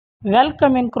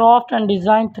Welcome in Craft and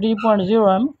Design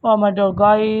 3.0. For my dear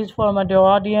guys, for my dear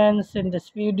audience, in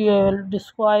this video I will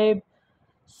describe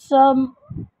some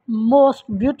most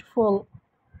beautiful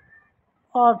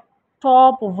or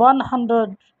top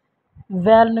 100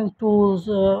 welding tools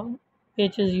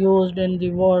which is used in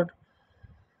the world.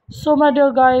 So my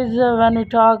dear guys, when we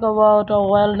talk about a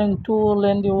welding tool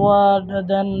in the world,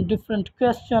 then different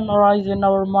questions arise in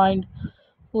our mind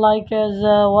like as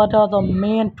what are the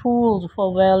main tools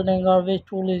for welding, or which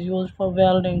tool is used for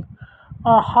welding,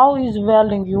 or how is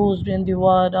welding used in the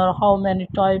world, or how many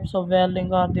types of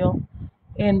welding are there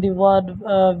in the world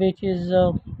which is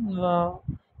uh,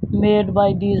 made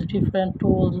by these different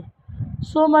tools.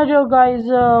 So my dear guys,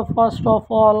 first of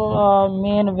all,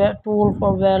 tool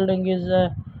for welding is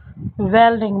a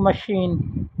welding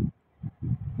machine,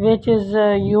 which is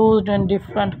used in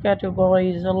different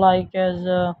categories like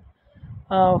as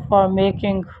for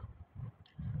making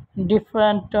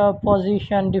different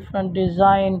position, different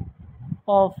design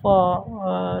of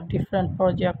different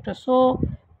project. So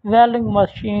welding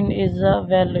machine is a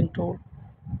welding tool,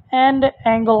 and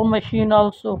angle machine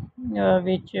also,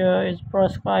 which is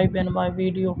prescribed in my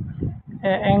video.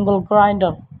 Angle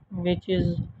grinder, which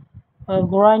is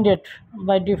grinded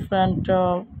by different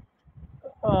uh,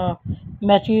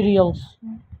 materials.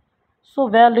 So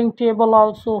welding table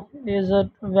also is a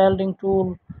welding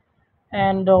tool,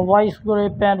 and vice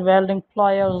grip and welding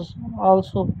pliers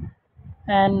also,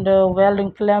 and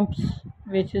welding clamps,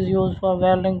 which is used for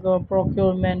welding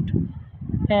procurement,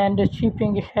 and a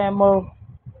chipping hammer,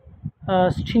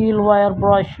 steel wire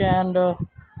brush, and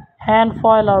hand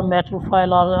file or metal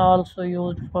file are also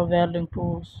used for welding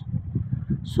tools.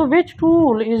 So which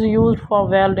tool is used for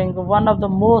welding? One of the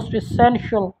most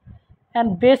essential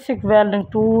and basic welding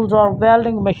tools are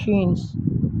welding machines,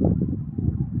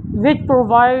 which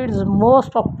provides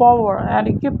most of power and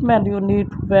equipment you need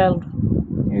to weld.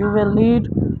 You will need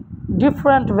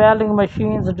different welding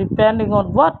machines depending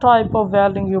on what type of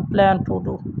welding you plan to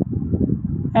do,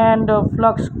 and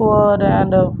flux core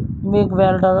and MIG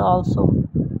welder also.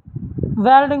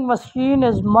 Welding machine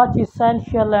is much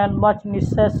essential and much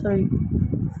necessary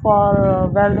for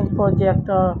welding project,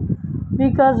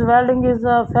 because welding is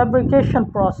a fabrication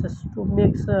process to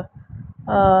mix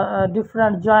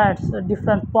different joints,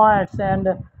 different points, and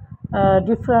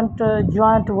different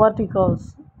joint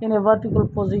verticals in a vertical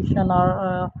position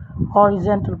or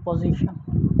horizontal position.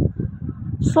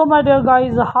 So my dear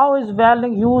guys, how is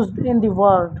welding used in the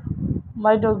world?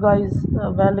 My dear guys,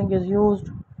 welding is used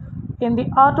in the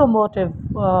automotive,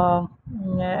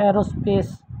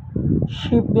 aerospace,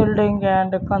 shipbuilding,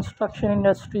 and construction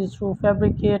industries to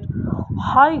fabricate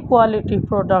high quality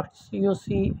products you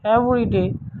see every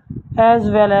day, as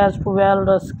well as to weld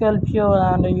a sculpture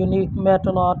and a unique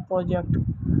metal art project.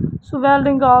 So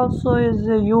welding also is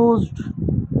used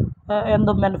in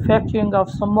the manufacturing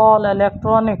of small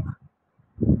electronic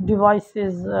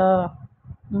devices,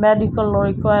 medical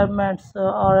requirements,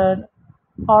 or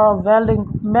a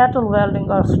welding, metal welding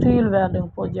or steel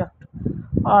welding project,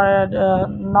 or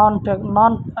non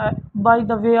by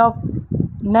the way of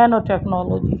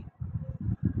nanotechnology.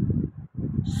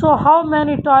 So how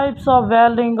many types of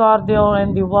welding are there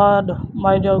in the world,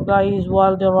 my dear guys?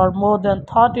 While there are more than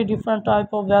 30 different type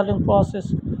of welding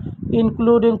process,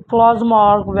 including plasma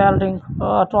arc welding,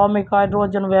 atomic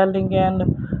hydrogen welding, and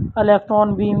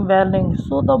electron beam welding.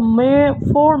 So the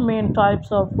four main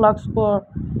types of flux core,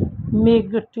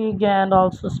 MIG, TIG, and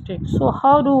also stick. So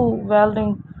how do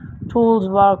welding tools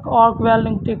work? Arc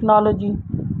welding technology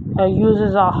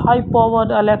uses a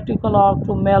high-powered electrical arc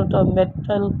to melt a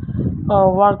metal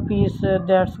workpiece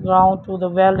that's ground to the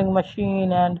welding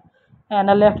machine, and an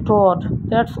electrode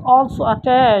that's also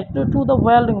attached to the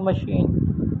welding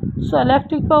machine. So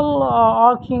electrical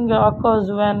arcing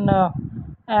occurs when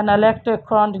an electric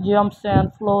current jumps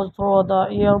and flows through the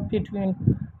air between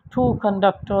two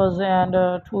conductors and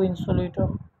two insulators.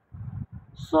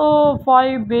 So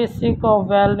five basic of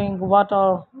welding. What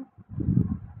are,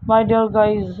 my dear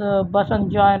guys? Button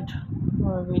joint,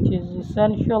 which is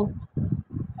essential,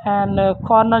 and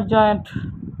corner joint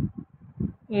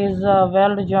is a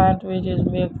weld joint which is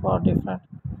made for different.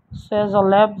 Says a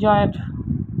lap joint,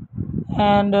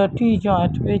 and T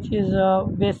joint, which is a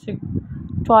basic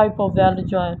type of weld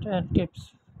joint and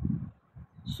tips.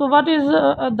 So what is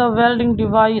the welding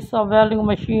device? A welding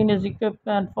machine is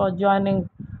equipment for joining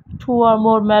two or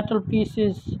more metal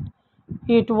pieces.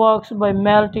 It works by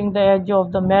melting the edge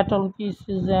of the metal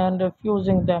pieces and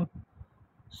fusing them.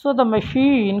 So the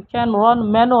machine can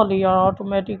run manually or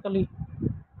automatically,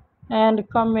 and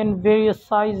come in various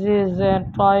sizes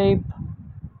and type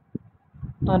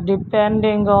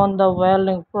depending on the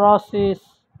welding process.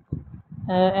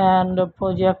 and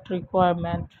project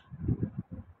requirement.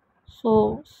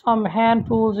 So some hand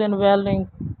tools in welding.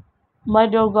 My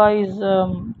dear guys,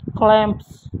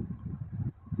 clamps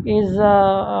is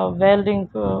a welding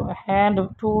hand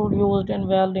tool used in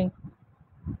welding.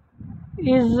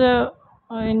 Is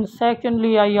in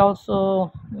secondly, I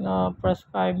also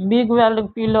prescribe big welding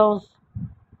pillows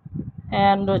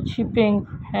and chipping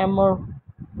hammer,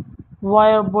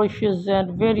 wire bushes,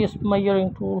 and various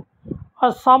measuring tools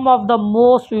are some of the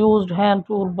most used hand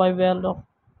tools by welder.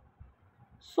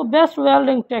 So best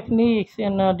welding techniques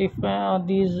in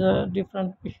these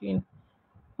different machines.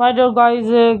 My dear guys,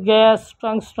 gas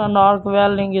tungsten arc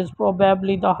welding is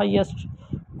probably the highest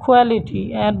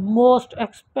quality and most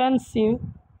expensive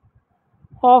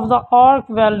of the arc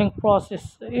welding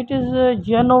process. It is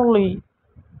generally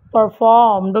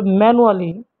performed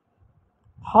manually.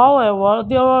 However,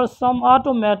 there are some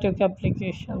automatic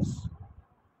applications.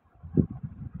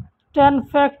 10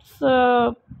 facts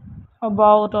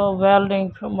about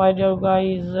welding, my dear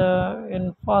guys.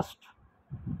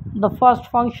 The first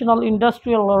functional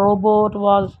industrial robot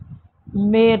was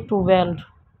made to weld,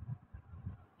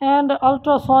 and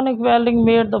ultrasonic welding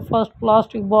made the first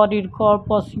plastic-bodied car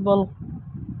possible.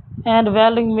 And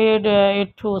welding made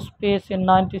it to space in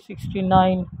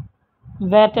 1969.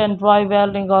 Wet and dry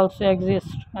welding also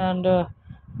exist, and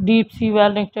deep sea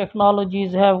welding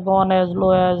technologies have gone as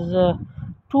low as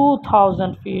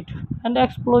 2000 feet. And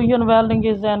explosion welding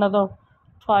is another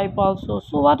type also.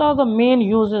 So what are the main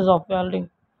uses of welding?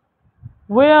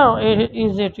 Where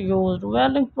is it used?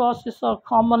 Welding processes are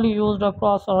commonly used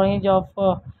across a range of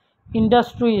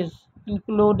industries,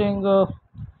 including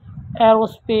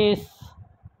aerospace,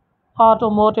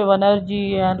 automotive,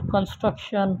 energy, and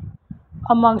construction,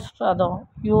 amongst other,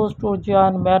 used to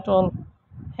join metal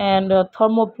and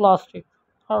thermoplastic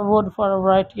or wood for a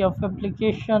variety of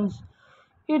applications.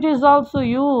 It is also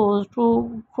used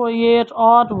to create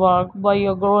artwork by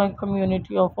a growing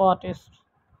community of artists.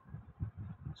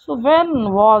 So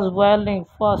when was welding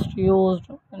first used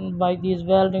by these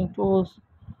welding tools?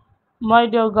 My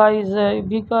dear guys,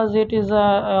 because it is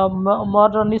a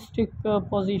modernistic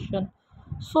position.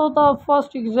 So the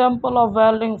first example of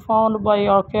welding found by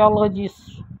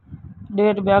archaeologists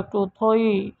date back to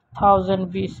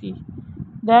 3000 BC.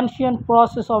 The ancient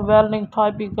process of welding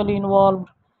typically involved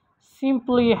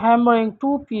simply hammering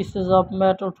two pieces of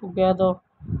metal together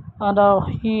under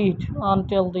heat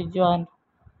until they joined.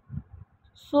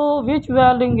 So, which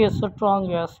welding is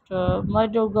strongest? My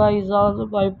dear guys, also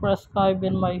by prescribe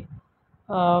in my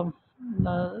uh,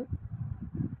 uh,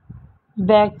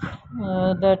 back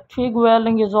that TIG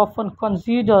welding is often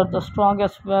considered the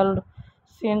strongest weld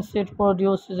since it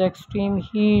produces extreme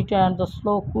heat and the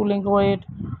slow cooling rate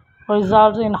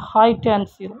results in high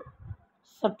tensile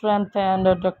strength and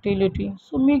ductility.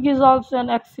 So MIG is also an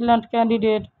excellent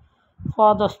candidate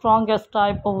for the strongest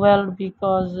type of weld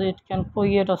because it can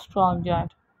create a strong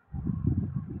joint.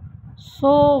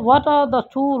 So what are the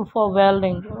tools for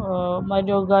welding? My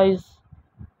dear guys,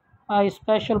 I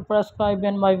special prescribe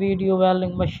in my video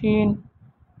welding machine.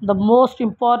 The most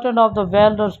important of the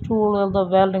welder's tool is the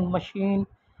welding machine,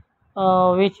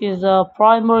 which is a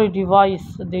primary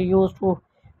device they use to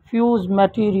fuse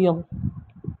material,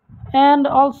 and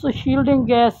also shielding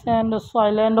gas and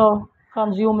cylinder,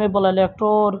 consumable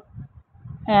electrode,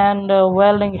 and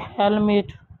welding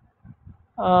helmet,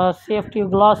 safety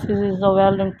glasses is the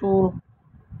welding tool,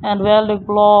 and welding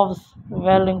gloves,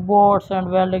 welding boards,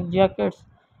 and welding jackets.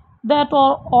 That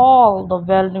are all the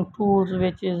welding tools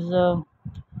which is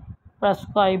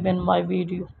prescribed in my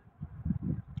video.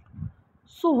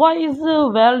 So why is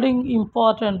welding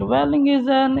important? Welding is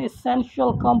an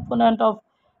essential component of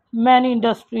many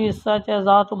industries such as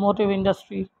automotive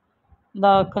industry,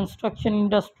 the construction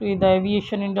industry, the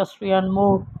aviation industry, and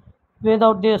more.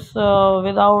 Without this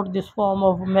form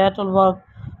of metalwork,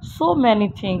 so many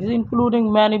things,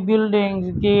 including many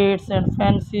buildings, gates, and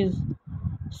fences,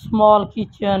 small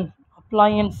kitchen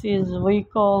appliances,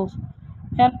 vehicles,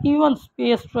 and even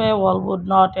space travel would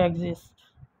not exist.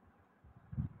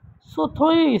 So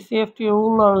three safety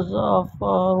rules of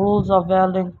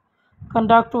welding: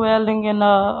 conduct welding in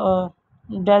a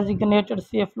designated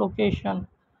safe location,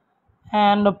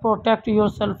 and protect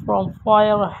yourself from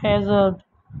fire hazard.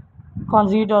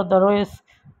 Consider the risk.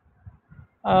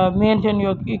 Maintain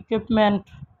your equipment.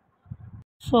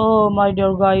 So my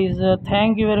dear guys,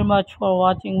 thank you very much for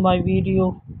watching my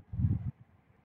video.